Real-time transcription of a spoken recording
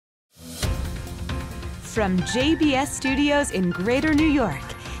From JBS Studios in Greater New York,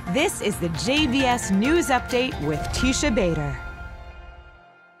 this is the JBS News Update with Teisha Bader.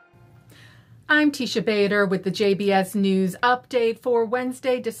 I'm Teisha Bader with the JBS News Update for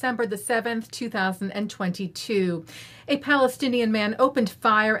Wednesday, December the 7th, 2022. A Palestinian man opened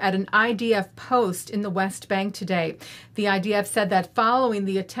fire at an IDF post in the West Bank today. The IDF said that following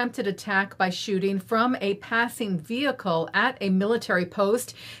the attempted attack by shooting from a passing vehicle at a military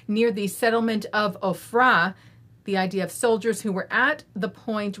post near the settlement of Ofra, the IDF soldiers who were at the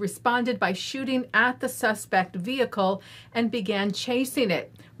point responded by shooting at the suspect vehicle and began chasing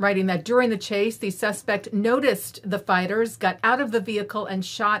it, writing that during the chase, the suspect noticed the fighters, got out of the vehicle, and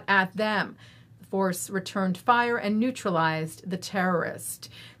shot at them. The force returned fire and neutralized the terrorist.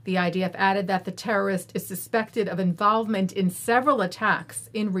 The IDF added that the terrorist is suspected of involvement in several attacks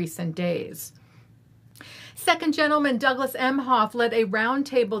in recent days. Second Gentleman Douglas Emhoff led a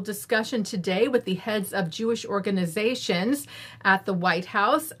roundtable discussion today with the heads of Jewish organizations at the White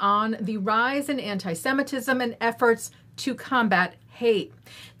House on the rise in anti-Semitism and efforts to combat hate.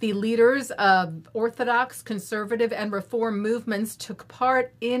 The leaders of Orthodox, conservative, and Reform movements took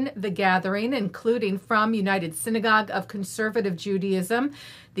part in the gathering, including from United Synagogue of Conservative Judaism,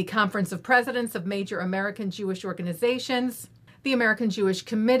 the Conference of Presidents of Major American Jewish Organizations, the American Jewish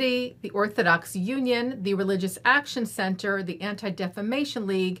Committee, the Orthodox Union, the Religious Action Center, the Anti-Defamation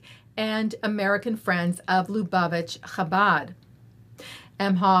League, and American Friends of Lubavitch Chabad.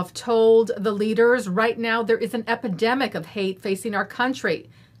 Emhoff told the leaders, right now there is an epidemic of hate facing our country.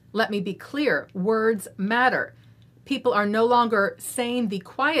 Let me be clear, words matter. People are no longer saying the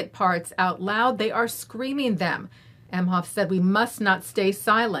quiet parts out loud, they are screaming them. Emhoff said we must not stay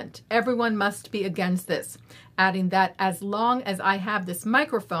silent. Everyone must be against this, adding that as long as I have this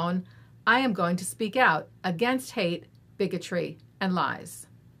microphone, I am going to speak out against hate, bigotry, and lies.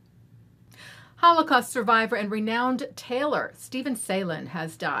 Holocaust survivor and renowned tailor Stephen Salen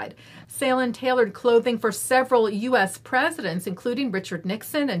has died. Salen tailored clothing for several U.S. presidents, including Richard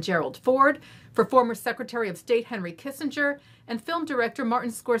Nixon and Gerald Ford, for former Secretary of State Henry Kissinger, and film director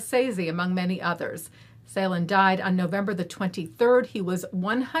Martin Scorsese, among many others. Salen died on November the 23rd. He was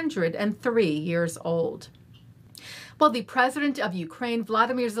 103 years old. Well, the president of Ukraine,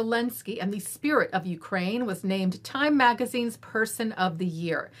 Volodymyr Zelensky, and the spirit of Ukraine was named Time Magazine's Person of the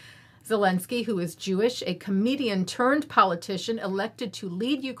Year. Zelensky, who is Jewish, a comedian turned politician elected to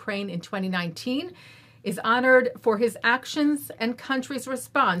lead Ukraine in 2019, is honored for his actions and country's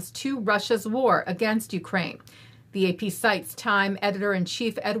response to Russia's war against Ukraine. The AP cites Time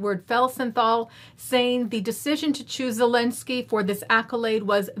editor-in-chief Edward Felsenthal, saying the decision to choose Zelensky for this accolade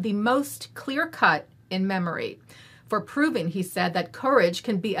was the most clear-cut in memory. For proving, he said, that courage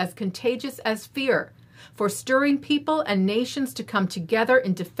can be as contagious as fear, for stirring people and nations to come together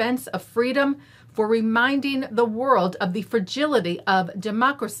in defense of freedom, for reminding the world of the fragility of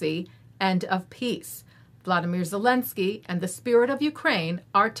democracy and of peace. Volodymyr Zelensky and the spirit of Ukraine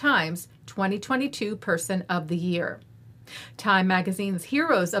are Time's 2022 Person of the Year. Time magazine's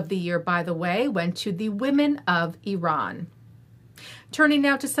Heroes of the Year, by the way, went to the women of Iran. Turning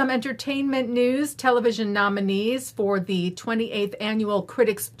now to some entertainment news, television nominees for the 28th Annual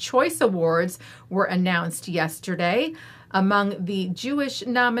Critics' Choice Awards were announced yesterday. Among the Jewish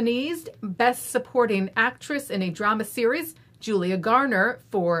nominees, Best Supporting Actress in a Drama Series, Julia Garner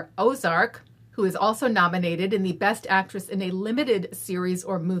for Ozark, who is also nominated in the Best Actress in a Limited Series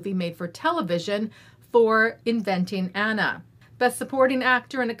or Movie Made for Television for Inventing Anna. Best Supporting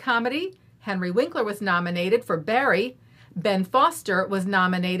Actor in a Comedy, Henry Winkler was nominated for Barry. Ben Foster was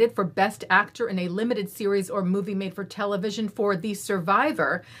nominated for Best Actor in a Limited Series or Movie Made for Television for The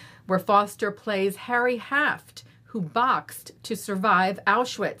Survivor, where Foster plays Harry Haft, who boxed to survive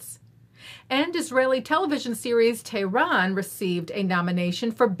Auschwitz. And Israeli television series Tehran received a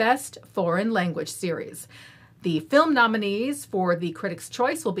nomination for Best Foreign Language Series. The film nominees for the Critics'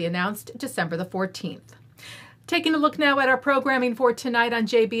 Choice will be announced December the 14th. Taking a look now at our programming for tonight on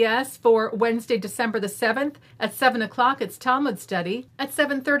JBS for Wednesday, December the 7th. At 7 o'clock, it's Talmud Study. At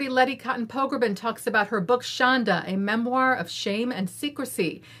 7:30, Letty Pogrebin talks about her book Shanda, a memoir of shame and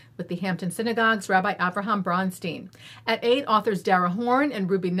secrecy, with the Hampton Synagogue's Rabbi Avraham Bronstein. At 8, authors Dara and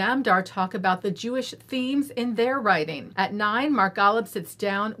Ruby Namdar talk about the Jewish themes in their writing. At 9, Mark Golub sits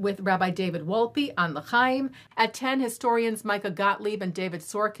down with Rabbi David Wolpe on L'chaim. At 10, historians Micah Gottlieb and David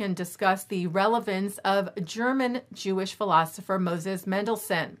Sorkin discuss the relevance of German Jewish philosopher Moses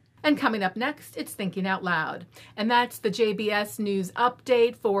Mendelssohn. And coming up next, it's Thinking Out Loud. And that's the JBS News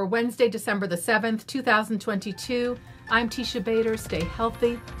Update for Wednesday, December the 7th, 2022. I'm Teisha Bader. Stay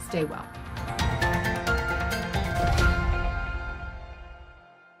healthy, stay well.